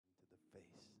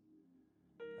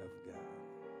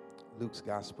Luke's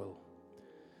Gospel,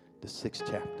 the 6th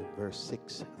chapter, verse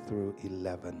 6 through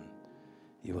 11.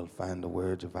 You will find the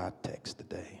words of our text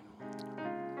today.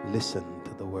 Listen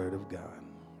to the word of God.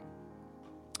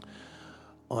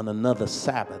 On another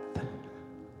Sabbath,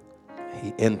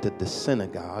 he entered the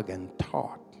synagogue and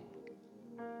taught.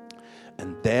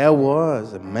 And there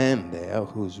was a man there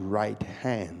whose right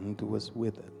hand was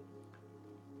withered.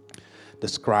 The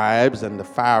scribes and the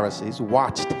Pharisees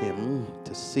watched him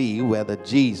to see whether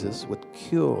Jesus would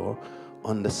cure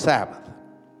on the Sabbath,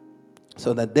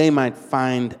 so that they might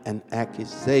find an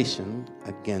accusation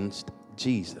against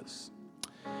Jesus.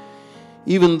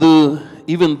 Even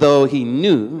though he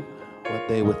knew what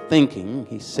they were thinking,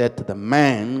 he said to the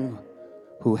man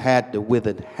who had the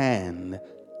withered hand,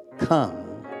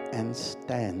 "Come and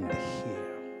stand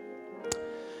here."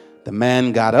 The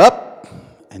man got up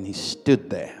and he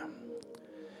stood there.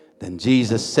 Then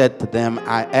Jesus said to them,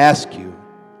 "I ask you,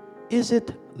 is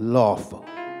it lawful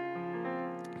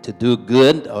to do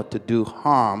good or to do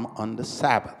harm on the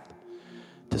Sabbath,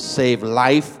 to save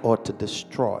life or to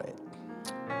destroy it?"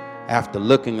 After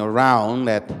looking around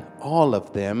at all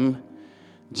of them,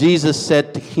 Jesus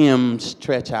said to him,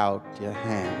 "Stretch out your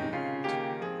hand."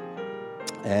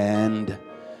 And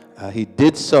he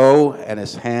did so, and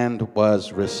his hand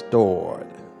was restored.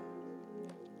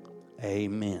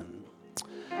 Amen.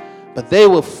 But they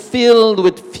were filled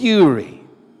with fury,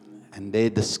 and they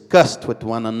discussed with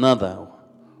one another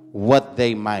what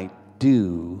they might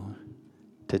do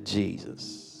to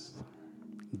Jesus.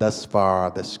 Thus far,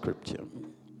 the scripture.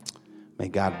 May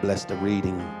God bless the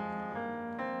reading,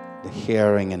 the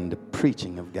hearing, and the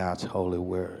preaching of God's holy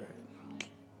word.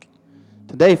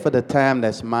 Today, for the time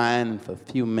that's mine, for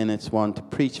a few minutes, I want to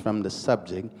preach from the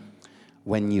subject,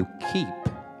 when you keep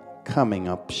coming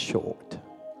up short.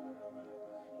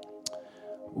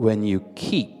 When you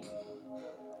keep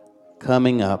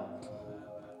coming up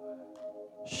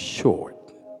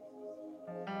short.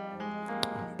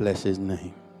 Bless his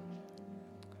name.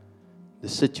 The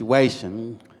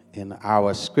situation in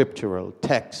our scriptural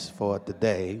text for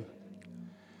today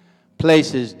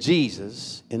places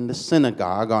Jesus in the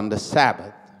synagogue on the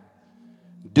Sabbath,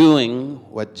 doing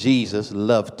what Jesus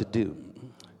loved to do.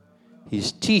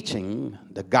 He's teaching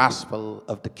the gospel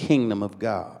of the kingdom of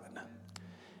God.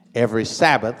 Every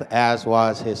Sabbath, as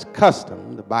was his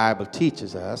custom, the Bible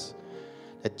teaches us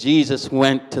that Jesus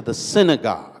went to the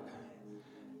synagogue.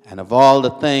 And of all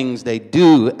the things they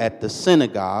do at the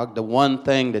synagogue, the one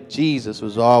thing that Jesus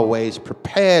was always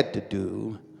prepared to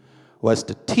do was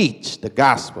to teach the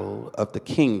gospel of the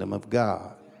kingdom of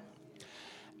God.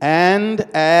 And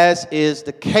as is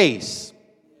the case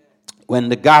when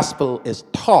the gospel is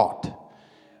taught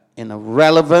in a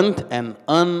relevant and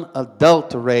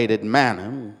unadulterated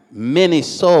manner, many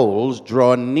souls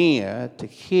draw near to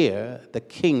hear the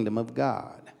kingdom of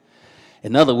God.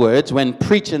 In other words, when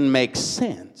preaching makes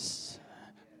sense,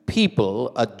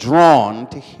 people are drawn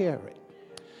to hear it.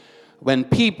 When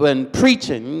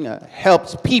preaching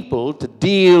helps people to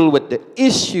deal with the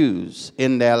issues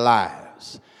in their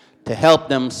lives, to help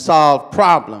them solve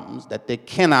problems that they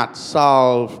cannot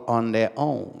solve on their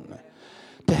own,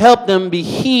 to help them be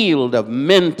healed of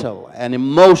mental and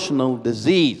emotional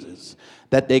diseases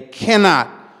that they cannot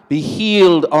be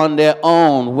healed on their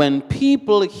own. When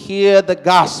people hear the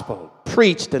gospel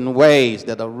preached in ways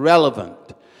that are relevant,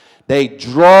 they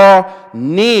draw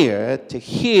near to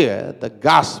hear the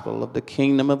gospel of the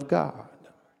kingdom of God.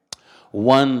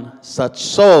 One such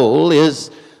soul is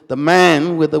the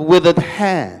man with the withered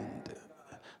hand.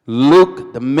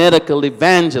 Luke, the medical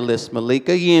evangelist,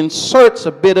 Malika, he inserts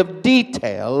a bit of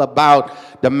detail about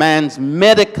the man's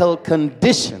medical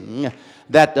condition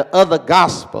that the other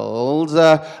gospels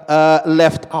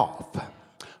left off.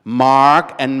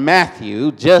 Mark and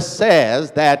Matthew just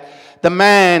says that the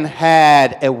man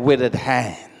had a withered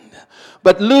hand.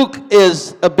 But Luke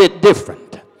is a bit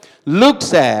different. Luke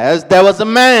says there was a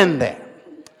man there,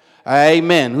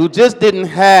 amen, who just didn't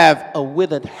have a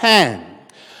withered hand,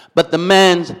 but the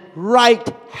man's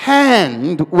right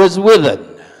hand was withered.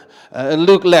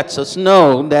 Luke lets us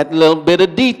know that little bit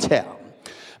of detail,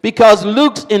 because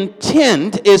Luke's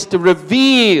intent is to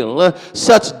reveal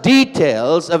such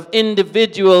details of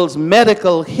individuals'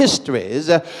 medical histories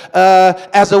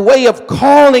as a way of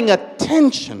calling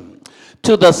attention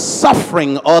to the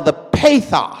suffering or the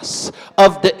pathos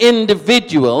of the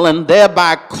individual, and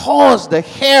thereby cause the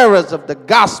hearers of the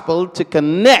gospel to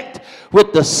connect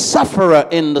with the sufferer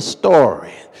in the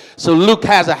story. So Luke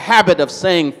has a habit of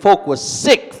saying folk were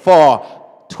sick for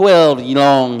 12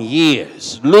 long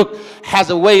years. Luke has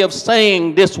a way of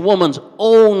saying this woman's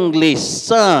only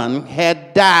son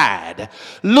had died.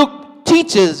 Luke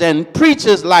teaches and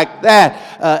preaches like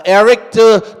that, Eric,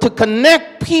 to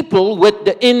connect people with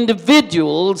the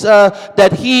individuals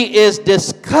that he is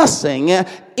discussing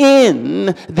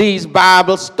in these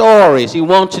Bible stories. He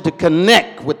wants you to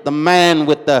connect with the man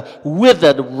with the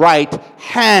withered right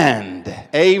hand.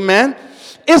 Amen.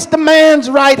 It's the man's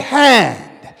right hand.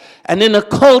 And in a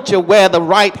culture where the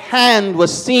right hand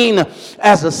was seen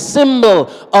as a symbol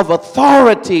of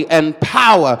authority and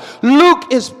power,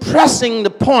 Luke is pressing the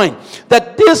point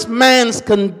that this man's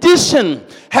condition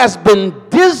has been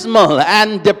dismal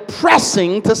and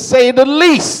depressing, to say the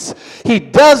least. He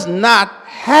does not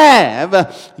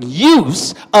have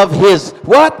use of his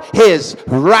what? His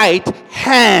right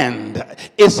hand.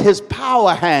 It's his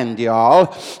power hand,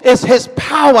 y'all. It's his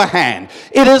power hand.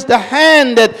 It is the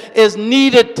hand that is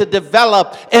needed to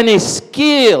develop any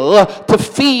skill to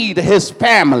feed his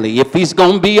family. If he's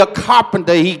going to be a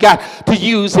carpenter, he got to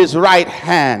use his right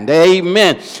hand.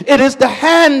 Amen. It is the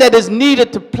hand that is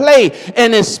needed to play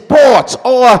any sports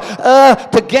or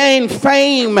to gain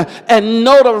fame and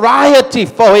notoriety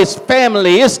for his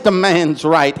family. It's the man's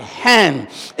right hand.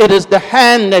 It is the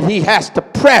hand that he has to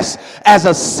press as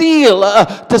a seal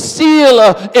to seal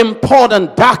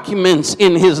important documents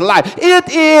in his life. It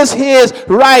is his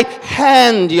right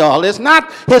hand, y'all. It's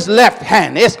not his left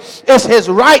hand. It's his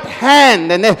right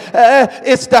hand, and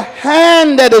it's the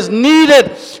hand that is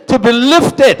needed to be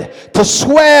lifted to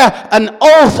swear an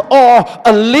oath or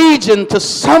allegiance to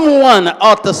someone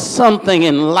or to something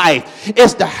in life.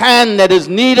 It's the hand that is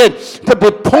needed to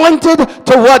be pointed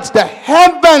towards the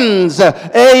heavens,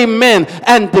 amen,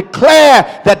 and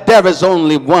declare that there is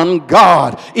only one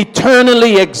God,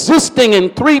 eternally existing in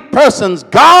three persons: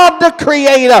 God the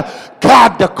Creator,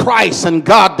 God the Christ, and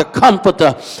God the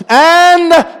Comforter.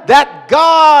 And that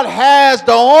God has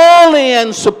the only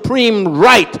and supreme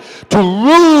right to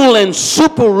rule and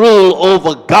super rule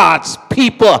over God's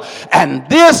people. And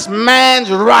this man's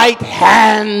right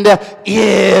hand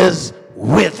is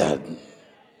withered.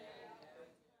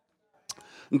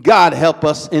 God help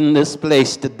us in this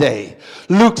place today.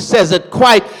 Luke says it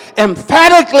quite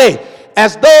emphatically,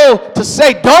 as though to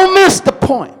say, don't miss the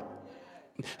point.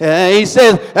 He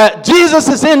says, Jesus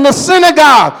is in the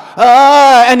synagogue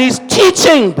and he's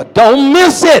teaching, but don't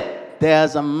miss it.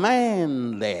 There's a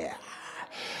man there.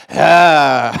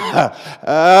 The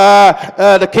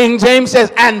King James says,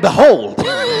 and behold.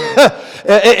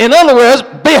 In other words,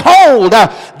 behold,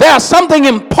 there's something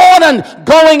important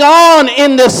going on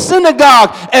in the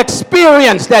synagogue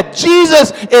experience, that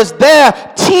Jesus is there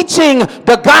teaching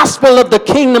the gospel of the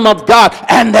kingdom of God,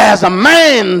 and there's a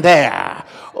man there.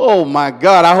 Oh my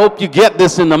God, I hope you get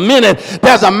this in a minute.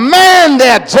 There's a man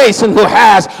there, Jason, who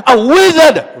has a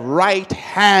withered right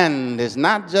hand. It's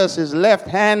not just his left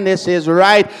hand, it's his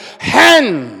right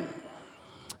hand.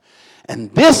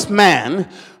 And this man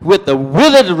with the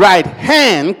withered right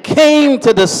hand came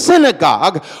to the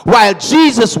synagogue while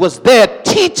Jesus was there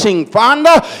teaching.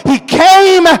 Fonda, he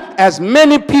came, as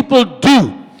many people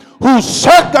do, whose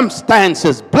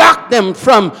circumstances block them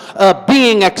from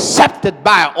being accepted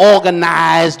by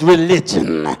organized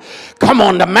religion. Come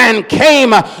on, the man came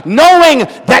knowing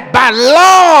that by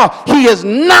law he is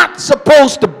not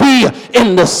supposed to be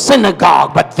in the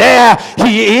synagogue, but there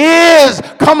he is.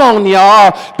 Come on,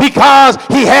 y'all, because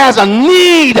he has a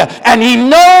need and he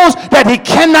knows that he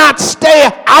cannot stay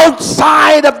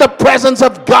outside of the presence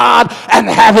of God and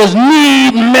have his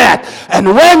need met.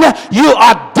 And when you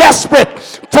are desperate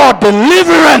for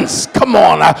deliverance, come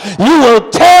on, you will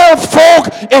tell folk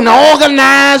in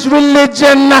organized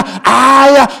religion,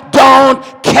 I don't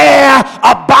care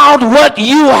about what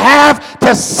you have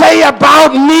to say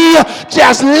about me.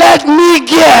 Just let me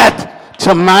get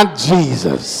to my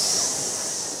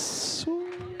Jesus.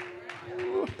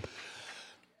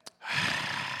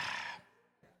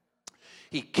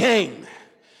 He came,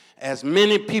 as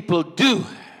many people do.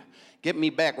 Get me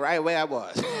back right where I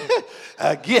was.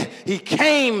 He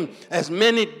came, as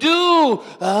many do,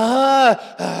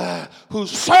 whose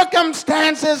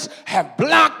circumstances have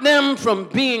blocked them from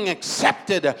being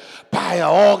accepted by an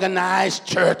organized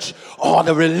church or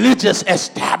the religious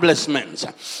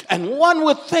establishments. And one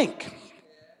would think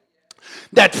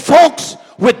that folks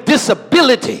with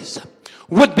disabilities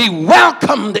would be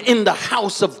welcomed in the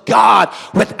house of God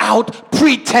without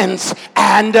pretense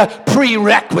and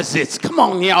prerequisites. Come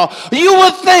on, y'all. You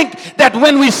would think that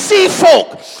when we see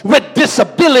folk with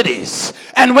disabilities,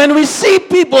 and when we see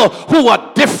people who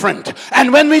are different,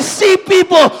 and when we see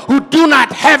people who do not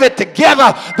have it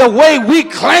together the way we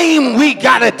claim we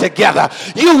got it together,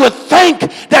 you would think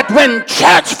that when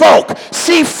church folk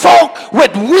see folk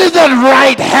with withered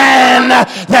right hand,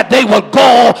 that they will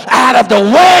go out of the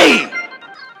way.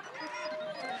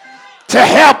 to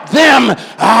help them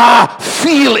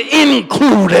feel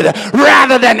included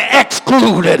rather than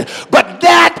excluded. But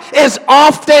that is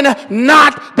often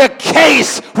not the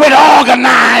case with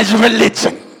organized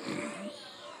religion.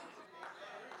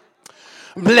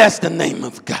 Bless the name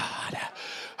of God.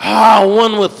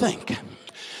 One would think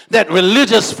that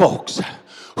religious folks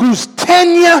whose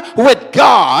tenure with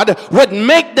God would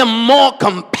make them more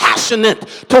compassionate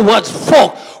towards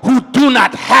folk who do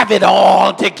not have it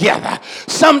all together.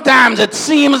 Sometimes it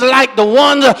seems like the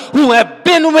ones who have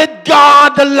been with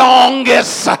God the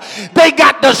longest, they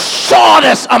got the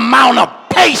shortest amount of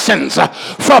patience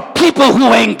for people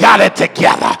who ain't got it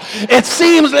together. It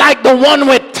seems like the one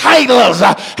with titles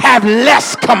have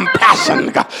less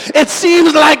compassion. It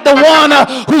seems like the one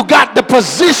who got the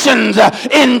positions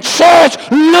in church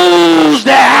lose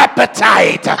their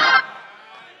appetite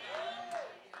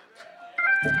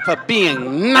for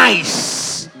being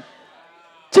nice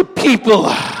to people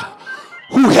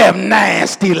who have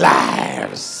nasty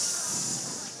lives.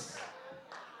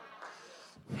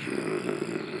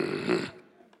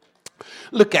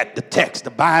 Look at the text. The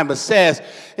Bible says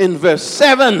in verse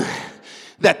 7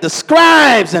 that the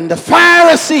scribes and the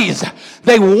Pharisees,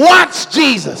 they watched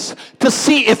Jesus to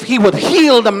see if he would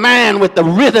heal the man with the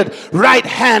withered right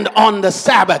hand on the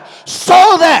Sabbath,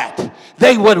 so that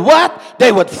they would what?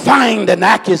 They would find an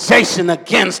accusation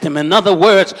against him. In other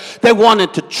words, they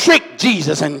wanted to trick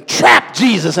Jesus and trap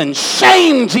Jesus and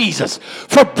shame Jesus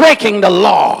for breaking the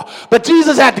law. But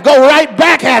Jesus had to go right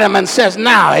back at him and says,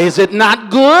 now, is it not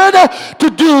good to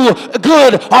do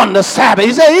good on the Sabbath?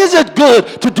 He said, is it good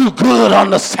to do good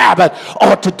on the Sabbath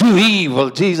or to do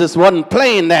evil? Jesus wasn't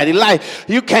playing that. He like,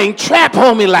 you can't trap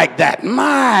homie like that.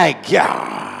 My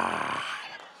God.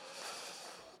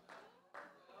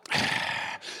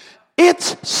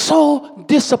 It's so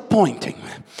disappointing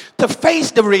to face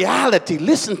the reality.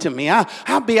 Listen to me.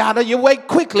 I'll be out of your way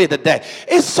quickly today.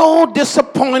 It's so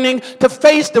disappointing to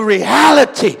face the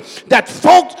reality that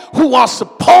folks who are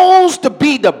supposed to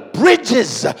be the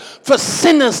bridges for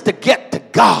sinners to get to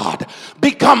God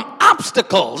become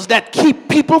obstacles that keep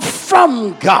people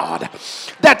from God.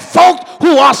 That folks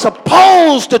who are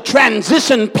supposed to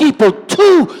transition people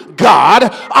to God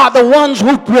are the ones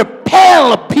who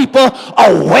repel people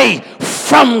away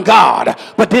from God.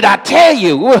 But did I tell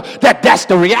you that that's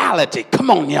the reality? Come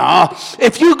on, y'all.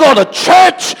 If you go to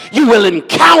church, you will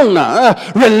encounter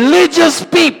religious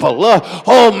people,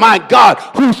 oh my God,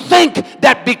 who think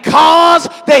that because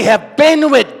they have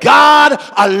been with God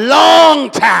a long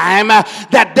time,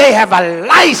 that they have a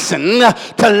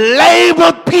license to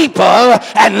label people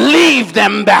and leave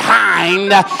them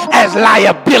behind as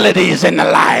liabilities in the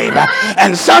life.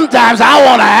 And sometimes I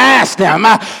want to ask them,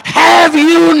 have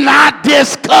you not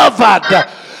discovered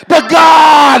the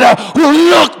God who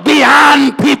looked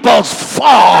beyond people's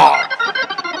fall?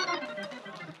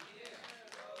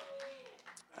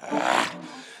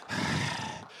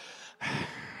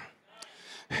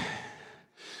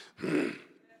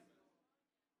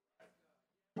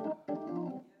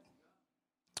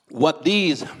 What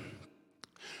these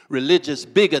religious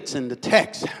bigots in the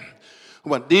text,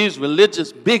 what these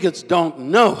religious bigots don't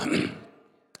know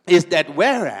is that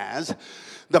whereas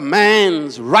the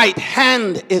man's right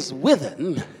hand is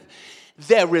withered,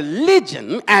 their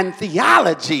religion and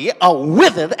theology are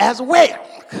withered as well.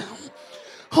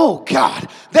 Oh God,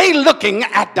 they looking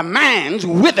at the man's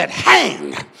withered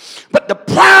hand. But the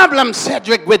problem,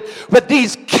 Cedric, with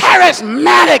these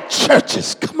charismatic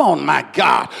churches, come on, my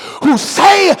God, who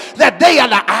say that they are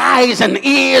the eyes and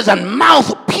ears and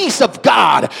mouthpiece of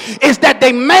God, is that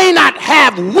they may not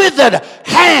have withered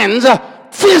hands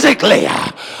physically,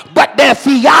 but their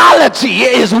theology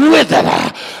is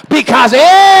withered, because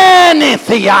any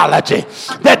theology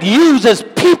that uses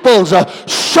people's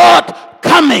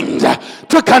shortcomings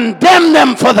to condemn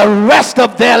them for the rest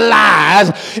of their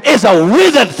lives is a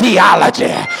withered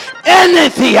theology. Any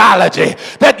theology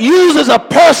that uses a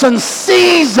person's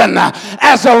season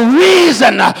as a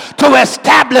reason to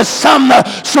establish some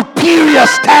superior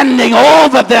standing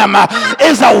over them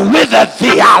is a withered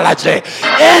theology.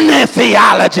 Any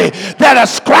theology that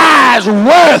ascribes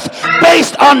worth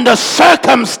based on the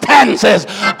circumstances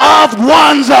of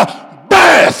one's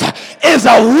birth is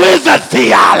a withered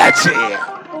theology.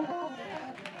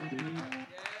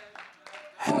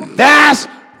 And that's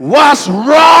what's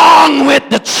wrong with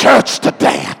the church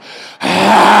today.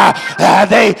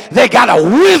 They got a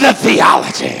withered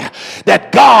theology.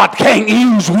 that God can't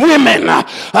use women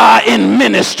in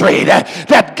ministry,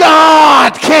 that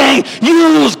God can't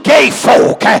use gay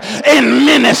folk in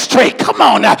ministry. Come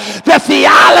on, the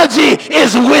theology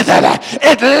is withered.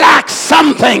 It lacks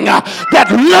something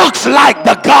that looks like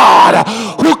the God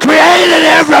who created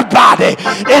everybody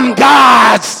in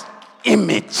God's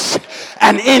image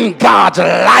and in God's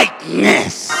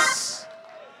likeness.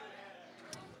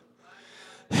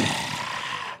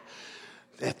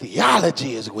 The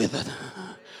theology is withered,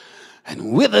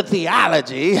 and withered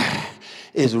theology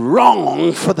is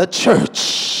wrong for the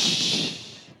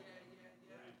church.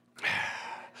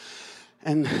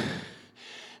 And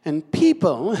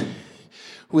people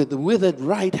with withered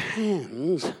right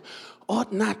hands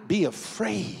ought not be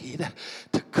afraid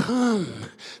to come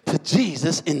to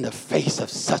Jesus in the face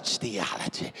of such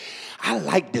theology. I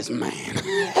like this man.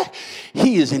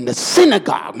 He is in the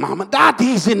synagogue, Mama Dot.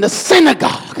 He's in the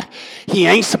synagogue. He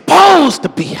ain't supposed to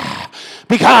be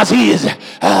because he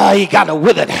got a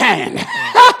withered hand.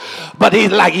 But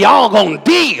he's like, y'all gonna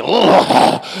deal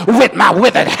with my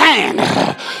withered hand,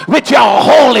 with your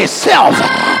holy self.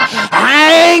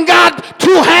 I ain't got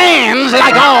two hands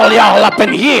like all y'all up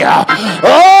in here.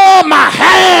 Oh, my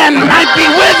hand might be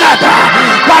withered,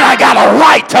 but I got a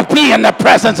right to be in the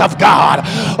presence of God.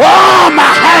 Oh,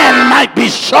 my hand might be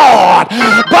short,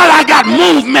 but I got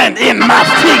movement in my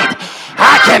feet.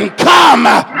 I can come.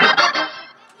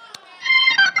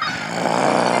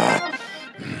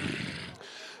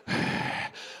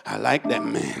 I like that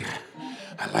man.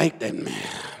 I like that man.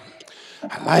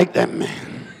 I like that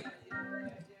man.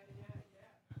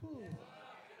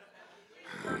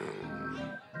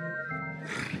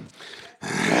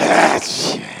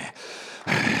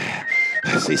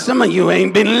 See, some of you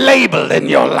ain't been labeled in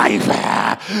your life.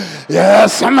 Yeah,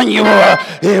 some of you,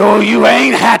 you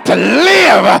ain't had to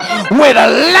live with a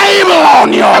label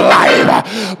on your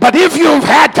life. But if you've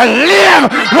had to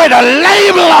live with a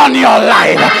label on your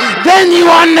life, then you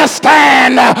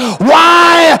understand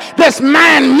why this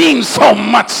man means so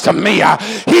much to me.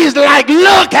 He's like,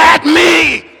 look at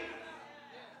me.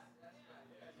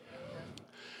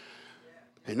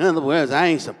 In other words, I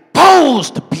ain't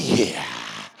supposed to be here.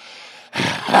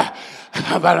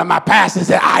 But my pastor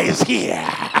said, I is here.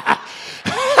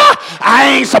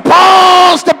 I ain't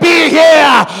supposed to be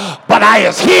here, but I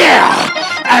is here.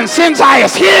 And since I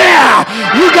is here,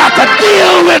 you got to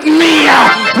deal with me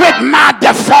with my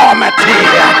deformity.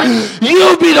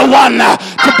 You be the one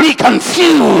to be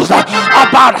confused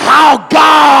about how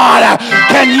God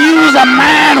can use a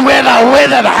man with a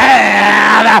withered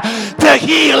hand to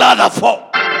heal other folk.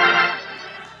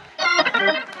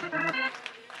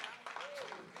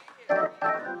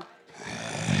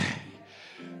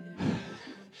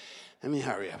 Let me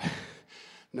hurry up.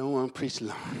 Don't want to preach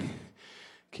long.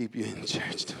 Keep you in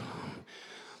church too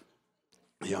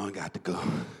long. Y'all got to go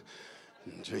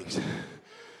and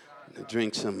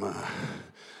drink some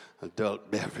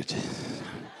adult beverages.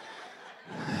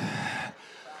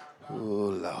 Oh,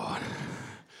 Lord.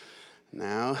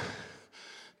 Now,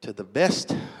 to the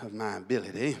best of my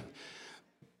ability,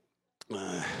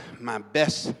 my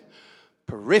best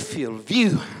peripheral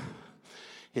view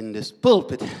in this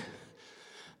pulpit,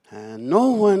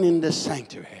 no one in the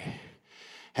sanctuary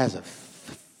has a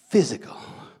physical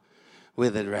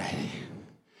withered right hand.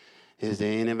 Is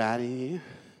there anybody here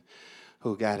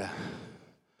who got a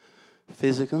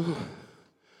physical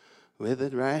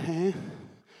withered right hand?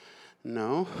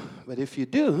 No, but if you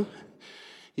do,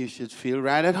 you should feel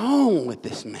right at home with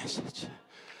this message.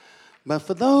 But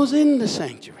for those in the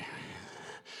sanctuary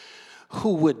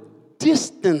who would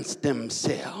distance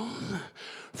themselves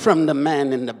from the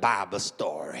man in the Bible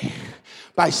story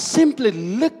by simply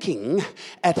looking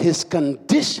at his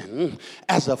condition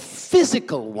as a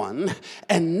physical one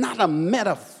and not a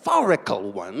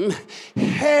metaphorical one,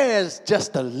 here's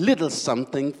just a little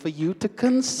something for you to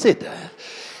consider.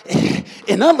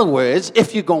 In other words,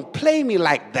 if you're going to play me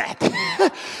like that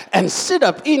and sit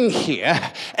up in here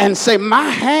and say, my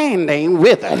hand ain't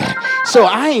withered, so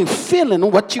I ain't feeling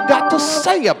what you got to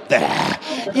say up there.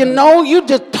 You know, you're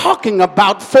just talking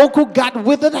about folk who got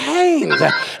withered hands,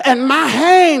 and my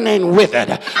hand ain't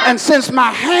withered. And since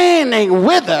my hand ain't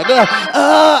withered,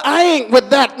 I ain't with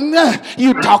that.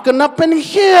 You talking up in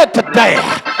here today.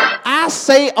 I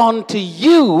say unto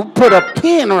you, put a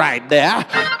pin right there,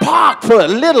 park for a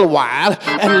little while,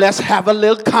 and let's have a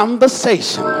little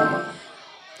conversation.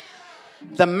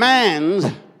 The man's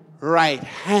right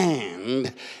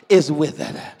hand is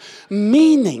withered,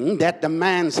 meaning that the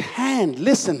man's hand,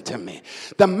 listen to me,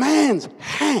 the man's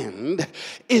hand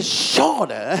is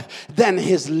shorter than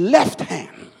his left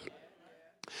hand.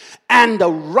 And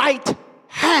the right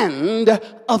hand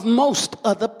of most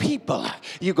other people.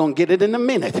 You're going to get it in a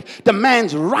minute. The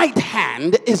man's right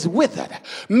hand is withered,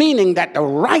 meaning that the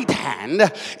right hand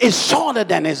is shorter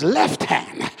than his left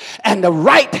hand, and the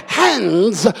right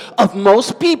hands of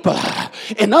most people.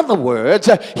 In other words,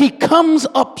 he comes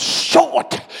up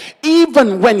short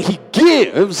even when he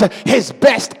gives his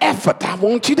best effort. I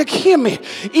want you to hear me.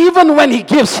 Even when he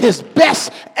gives his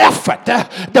best effort,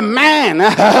 the man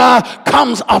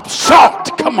comes up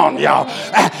short. Come on, y'all.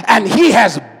 And he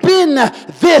has been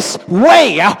this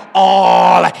way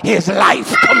all his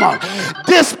life. Come on.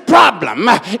 This problem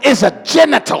is a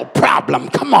genital problem.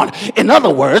 Come on. In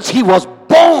other words, he was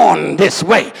born this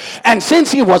way. And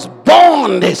since he was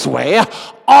born this way,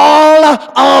 all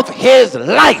of his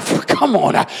life, come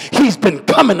on, he's been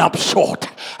coming up short.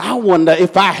 I wonder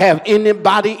if I have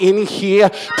anybody in here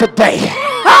today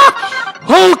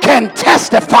who can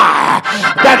testify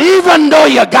that even though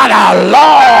you got a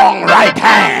long right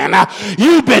hand,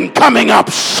 you've been coming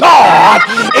up short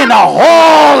in a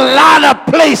whole lot of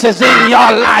places in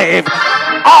your life,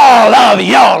 all of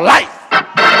your life.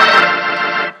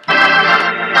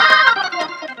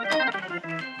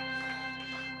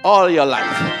 All your life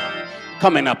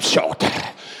coming up short.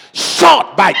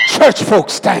 Short by church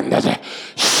folk standards.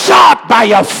 Short by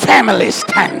your family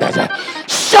standards.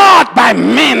 Short by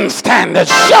men's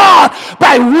standards. Short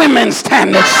by women's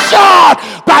standards. Short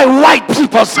by white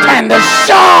people's standards.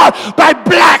 Short by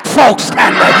black folks'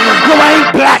 standards. You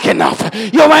ain't black enough.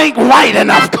 You ain't white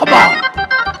enough. Come on.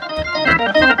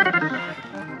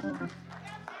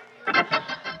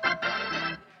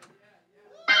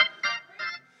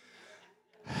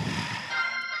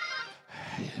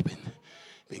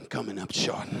 Been coming up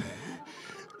short.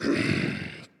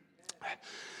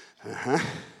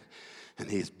 And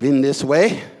he's been this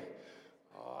way.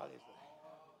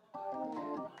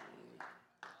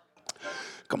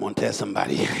 Come on, tell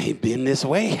somebody, he's been this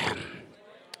way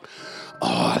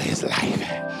all his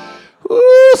life.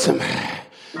 Ooh,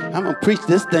 I'm going to preach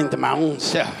this thing to my own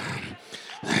self.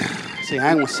 See, I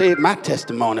ain't going to save my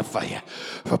testimony for you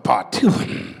for part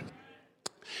 2.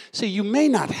 See, you may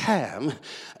not have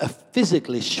a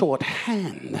physically short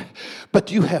hand, but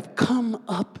you have come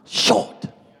up short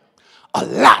a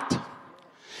lot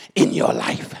in your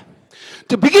life.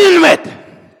 To begin with,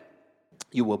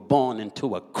 you were born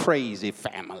into a crazy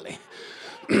family.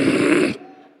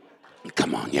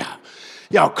 Come on, y'all.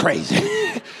 Y'all crazy.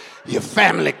 Your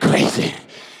family crazy.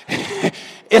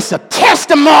 It's a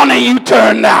testimony you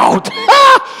turned out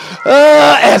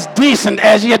as decent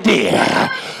as you did.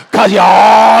 Because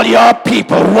all your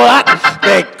people, what?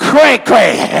 They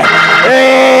cray-cray.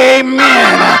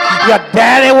 Amen. Your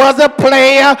daddy was a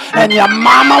player and your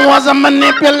mama was a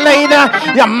manipulator.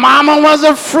 Your mama was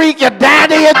a freak. Your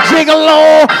daddy a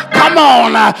gigolo. Come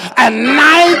on. And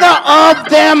neither of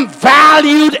them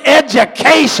valued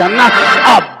education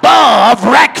above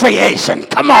recreation.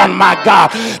 Come on, my God.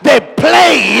 They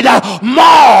played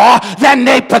more than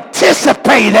they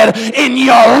participated in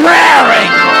your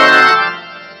rearing.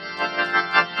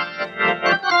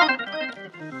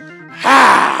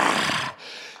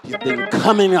 You've been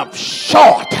coming up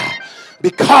short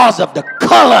because of the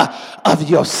color of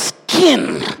your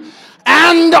skin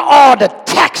and or the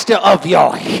texture of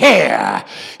your hair.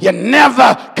 You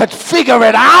never could figure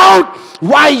it out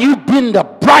why you've been the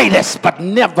brightest but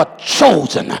never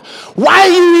chosen. Why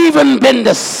you even been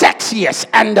the sexiest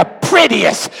and the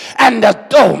prettiest and the,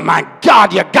 oh my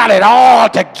God, you got it all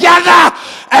together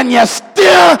and you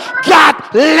still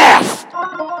got left.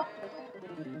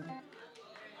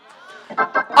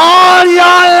 All your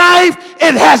life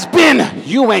it has been,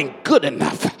 you ain't good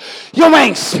enough. You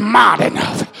ain't smart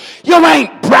enough. You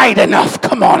ain't bright enough.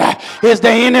 Come on. Is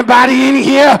there anybody in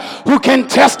here who can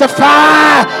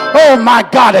testify? Oh my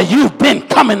God, you've been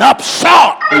coming up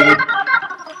short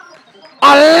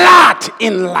a lot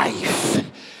in life.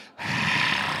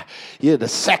 You're the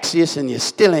sexiest and you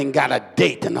still ain't got a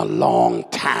date in a long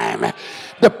time.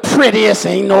 The prettiest,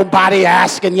 ain't nobody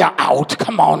asking you out.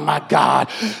 Come on, my God.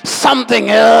 Something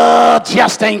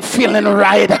just ain't feeling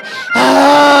right.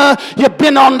 You've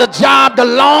been on the job the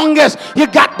longest. You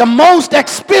got the most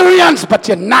experience, but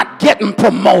you're not getting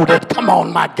promoted. Come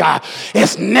on, my God.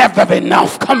 It's never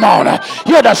enough. Come on.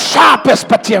 You're the sharpest,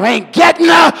 but you ain't getting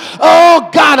oh,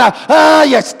 God.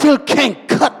 You still can't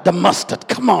cut the mustard.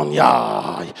 Come on,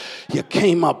 y'all. You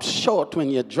came up short when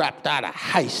you dropped out of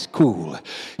high school.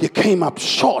 You came up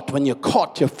short when you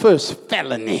caught your first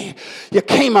felony. You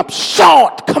came up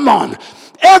short. Come on.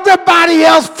 Everybody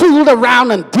else fooled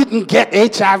around and didn't get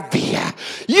HIV.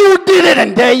 You did it,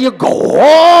 and there you go.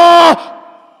 Oh.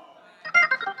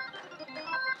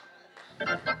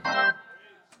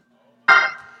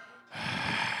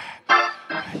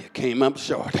 came up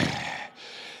short.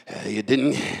 You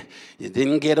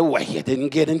didn't get away. You didn't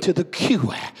get into the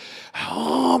queue.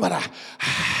 Oh, but I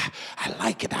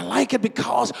like it. I like it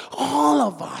because all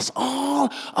of us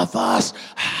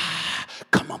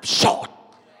come up short.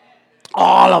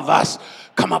 All of us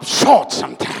come up short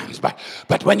sometimes.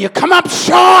 But when you come up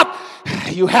short,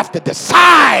 you have to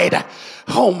decide,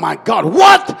 oh my God,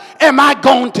 what am I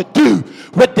going to do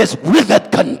with this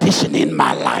withered condition in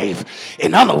my life?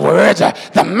 In other words,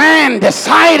 the man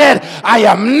decided, I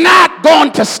am not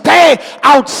going to stay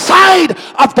outside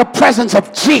of the presence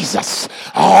of Jesus.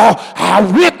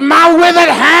 With my withered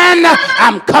hand,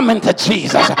 I'm coming to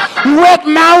Jesus. With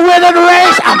my withered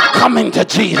race, I'm coming to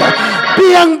Jesus.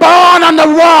 Being born on the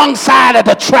wrong side of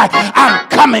the track, I'm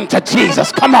coming to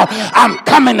Jesus. Come on, I'm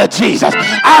coming to Jesus.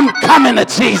 I'm coming to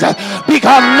Jesus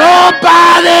because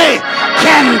nobody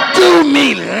can do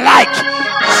me like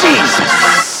Jesus.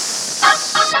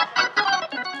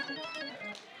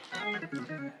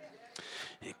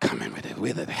 You're coming with a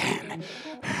withered hand.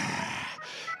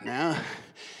 Now,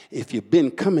 if you've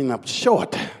been coming up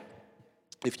short,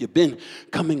 if you've been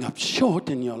coming up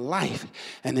short in your life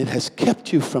and it has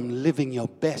kept you from living your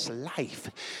best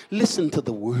life, listen to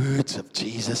the words of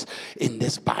Jesus in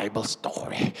this Bible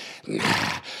story.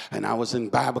 And I was in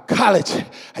Bible college.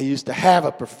 I used to have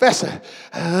a professor,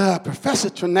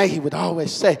 Professor Trene. He would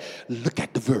always say, look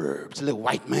at the verbs. A little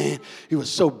white man. He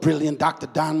was so brilliant. Dr.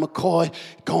 Don McCoy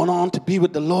going on to be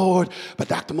with the Lord. But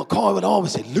Dr. McCoy would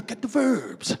always say, look at the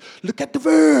verbs. Look at the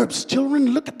verbs.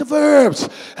 Children, look at the verbs.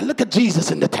 And look at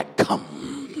Jesus in the text.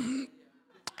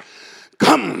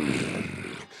 Come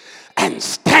and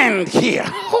stand here.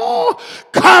 Oh,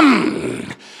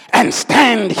 come and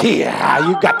stand here.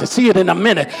 You got to see it in a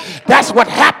minute. That's what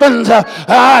happens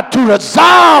to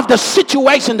resolve the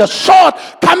situation, the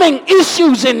shortcoming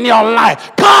issues in your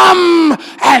life. Come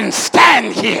and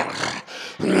stand here.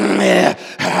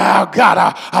 Oh God,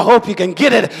 I hope you can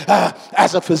get it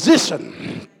as a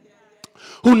physician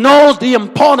who knows the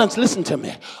importance, listen to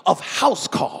me, of house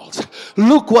calls.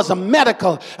 Luke was a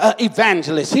medical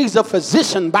evangelist. He's a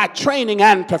physician by training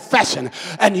and profession.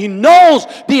 And he knows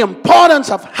the importance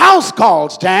of house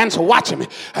calls, Jan. So watch me.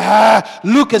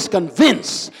 Luke is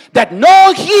convinced that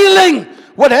no healing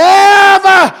would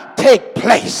ever take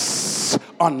place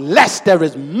unless there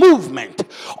is movement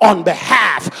on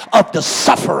behalf of the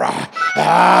sufferer.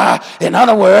 In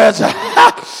other words,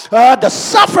 the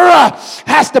sufferer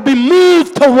has to be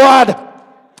moved toward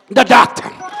the doctor,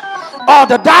 or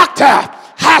the doctor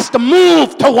has to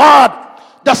move toward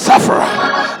the sufferer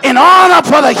in order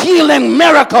for the healing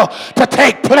miracle to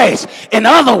take place. In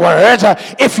other words,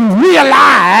 if you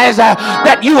realize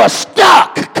that you are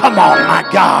stuck, come on, my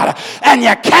God, and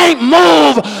you can't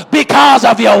move because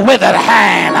of your withered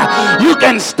hand, you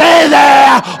can stay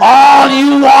there all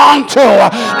you want to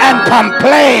and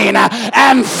complain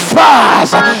and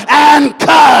fuss and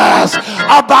cuss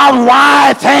about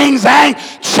why things ain't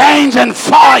changing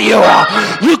for you.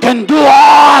 You can do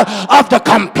all of the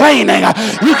complaining.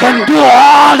 You can do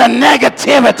all the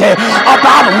negativity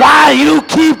about why you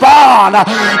keep on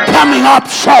coming up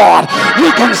short.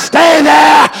 You can stay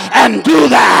there and do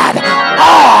that.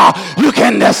 Or you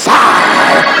can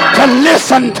decide to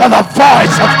listen to the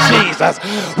voice of Jesus,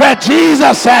 where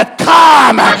Jesus said,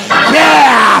 come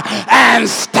here and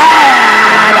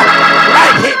stand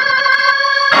right here.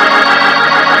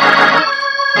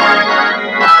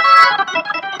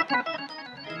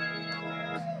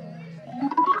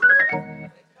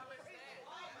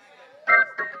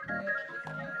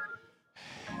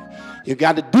 You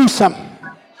got to do something.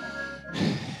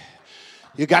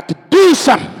 You got to do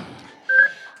something.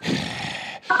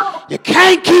 You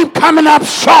can't keep coming up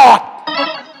short.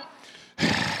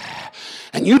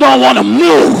 And you don't want to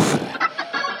move.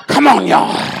 Come on,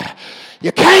 y'all.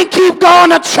 You can't keep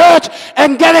going to church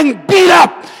and getting beat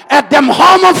up at them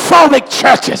homophobic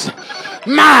churches.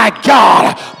 My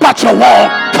God, but you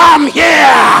won't come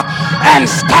here and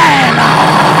stand.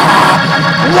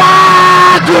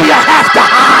 Why do you have to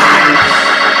hide?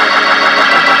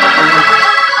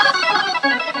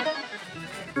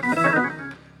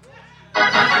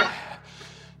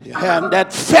 You have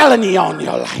that felony on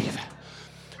your life.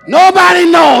 Nobody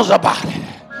knows about it.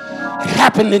 It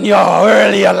happened in your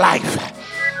earlier life.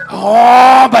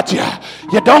 Oh, but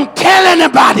you don't tell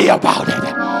anybody about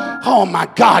it. Oh my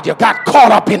God, you got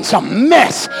caught up in some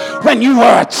mess when you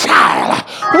were a child.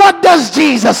 What does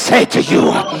Jesus say to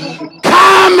you?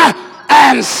 Come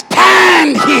and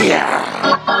stand here.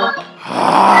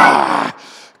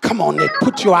 Come on, they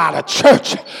put you out of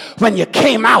church when you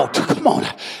came out. Come on.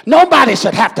 Nobody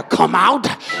should have to come out.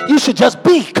 You should just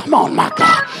be. Come on, my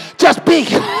God. Just be.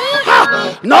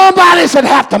 Nobody should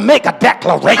have to make a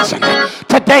declaration.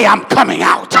 Today I'm coming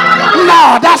out.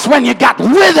 No, that's when you got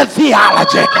withered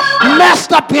theology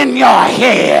messed up in your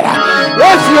head.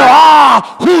 If you are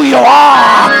who you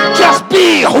are, just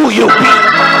be who you be.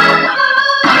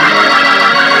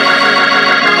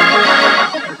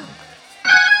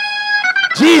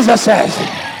 Jesus says,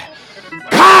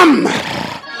 come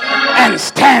and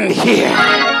stand here.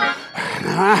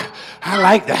 I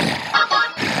like that.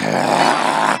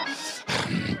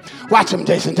 Watch him,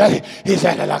 Jason. He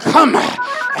said, come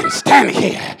and stand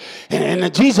here.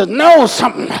 And Jesus knows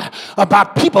something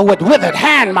about people with withered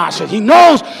hand, Marsha. He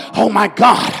knows, oh my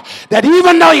God, that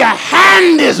even though your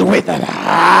hand is withered,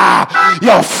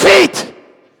 your feet,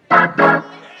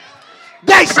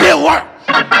 they still work.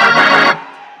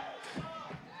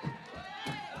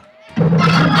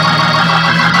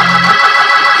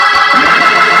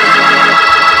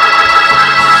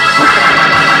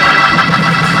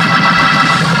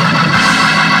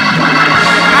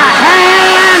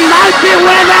 Be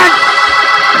withered,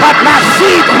 but my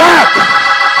feet work.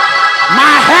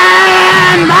 My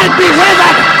hand might be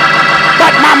withered,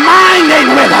 but my mind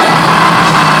ain't withered.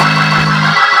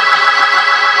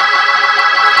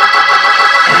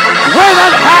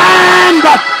 Withered hand,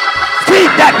 but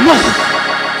feet that move.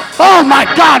 Oh my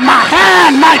God, my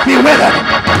hand might be withered.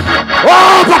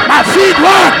 Oh, but my feet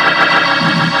work.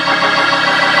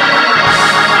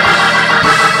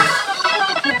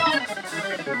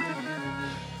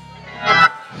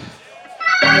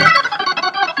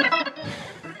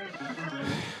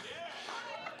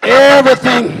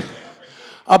 Everything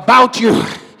about you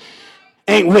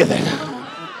ain't withered.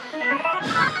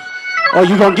 Oh,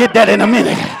 you're going to get that in a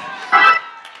minute.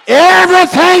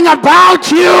 Everything about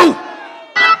you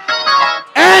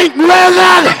ain't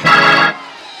withered.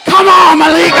 Come on,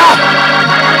 Malika.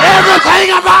 Everything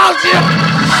about you.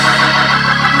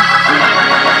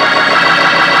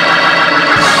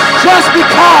 Just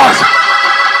because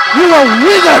you are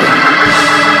withered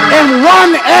in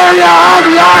one area of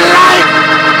your life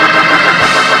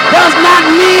does not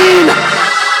mean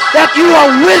that you are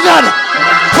withered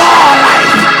for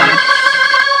life.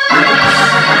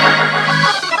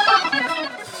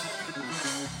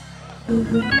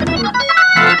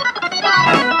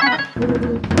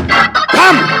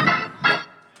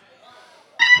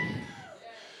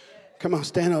 Come on,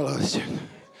 stand all over this.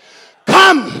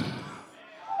 Come.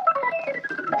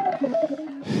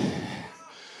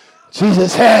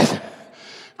 Jesus says,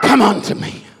 come unto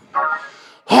me,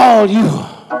 all you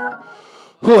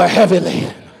who are heavy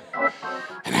laden,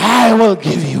 and I will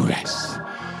give you rest.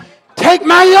 Take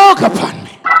my yoke upon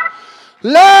me.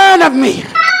 Learn of me.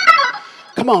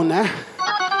 Come on now.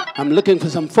 I'm looking for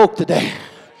some folk today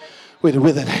with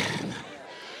withered hand.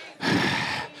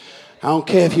 I don't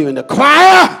care if you're in the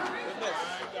choir.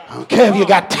 I don't care if you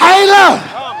got Tyler.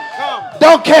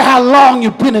 Don't care how long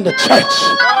you've been in the church.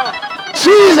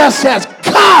 Jesus says,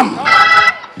 come.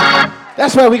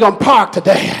 That's where we're going to park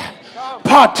today.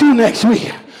 Part 2 next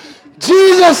week.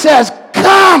 Jesus says,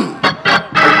 come.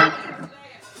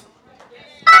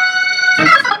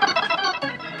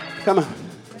 Come on.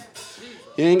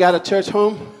 You ain't got a church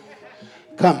home?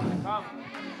 Come.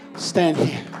 Stand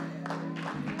here.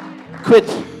 Quit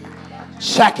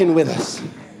shacking with us.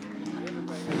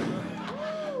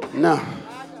 No.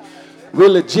 We're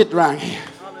legit around here.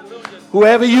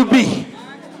 Whoever you be,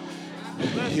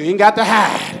 you ain't got to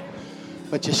hide,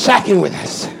 but you're shacking with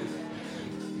us.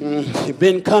 You've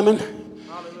been coming,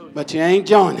 but you ain't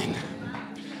joining.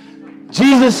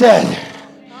 Jesus said,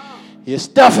 your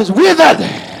stuff is withered,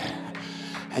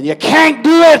 and you can't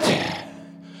do it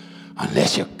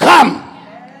unless you come.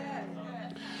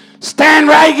 Stand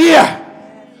right here.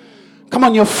 Come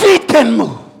on, your feet can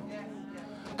move.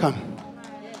 Come.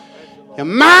 Your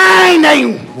mind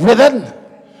ain't withered.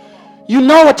 You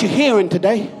know what you're hearing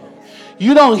today.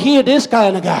 You don't hear this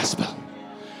kind of gospel.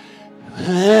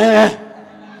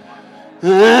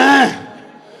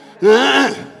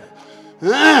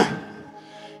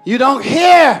 You don't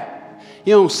hear.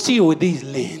 You don't see with these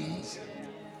lenses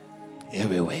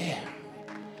everywhere.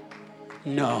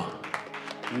 No.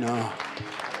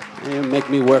 It make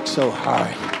me work so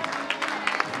hard.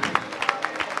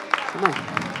 Come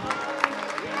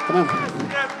on.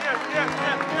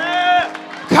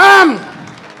 Come.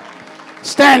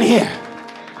 Stand here.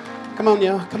 Come on,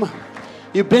 y'all. Come on.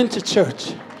 You've been to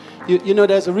church. You know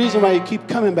there's a reason why you keep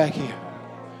coming back here.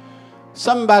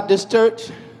 Something about this church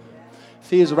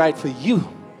feels right for you.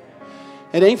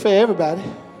 It ain't for everybody.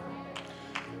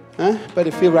 But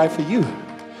it feels right for you.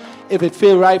 If it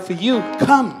feels right for you,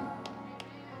 come.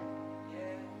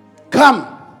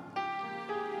 Come.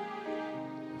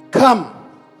 Come.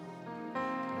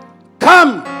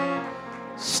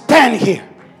 stand here.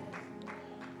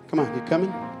 Come on, you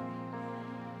coming?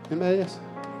 Anybody else?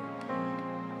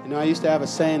 You know, I used to have a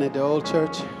saying at the old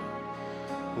church,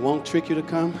 I won't trick you to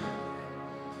come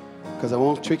because I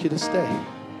won't trick you to stay.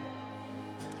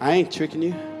 I ain't tricking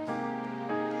you.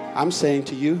 I'm saying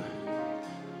to you,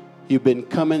 you've been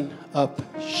coming up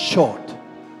short.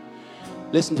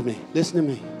 Listen to me. Listen to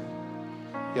me.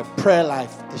 Your prayer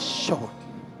life is short.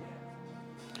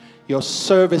 Your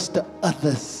service to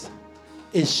others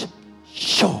is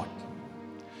short.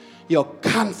 Your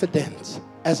confidence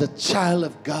as a child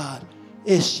of God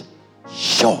is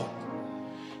short.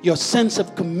 Your sense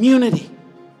of community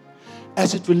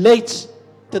as it relates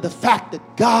to the fact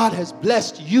that God has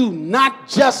blessed you, not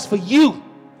just for you,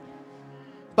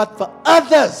 but for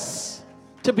others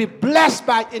to be blessed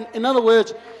by. In other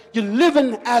words, you're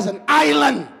living as an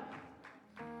island.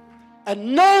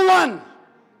 And no one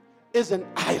is an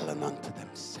island unto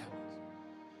themselves.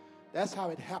 That's how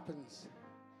it happens.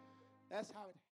 That's how it happens.